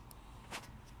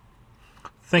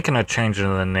Thinking of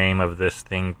changing the name of this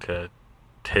thing to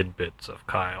Tidbits of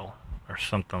Kyle or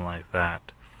something like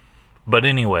that. But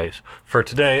anyways, for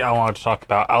today, I wanted to talk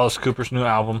about Alice Cooper's new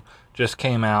album. Just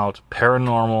came out,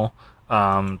 Paranormal.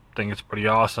 Think it's pretty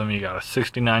awesome. You got a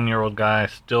 69-year-old guy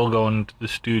still going to the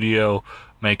studio,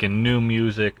 making new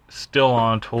music, still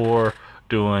on tour,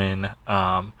 doing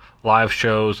live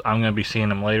shows. I'm going to be seeing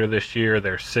him later this year.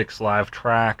 There's 6 live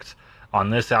tracks on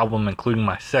this album, including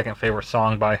my second favorite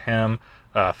song by him,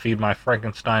 Feed My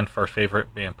Frankenstein, first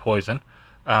favorite being Poison.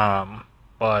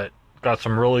 But got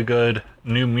some really good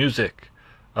new music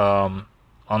on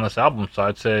this album, so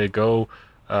I'd say go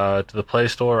to the Play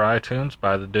Store or iTunes,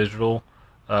 buy the digital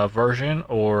version,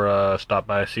 or stop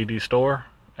by a CD store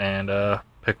and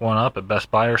pick one up at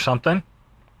Best Buy or something,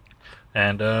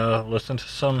 and listen to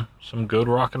some good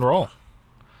rock and roll.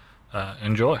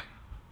 Enjoy.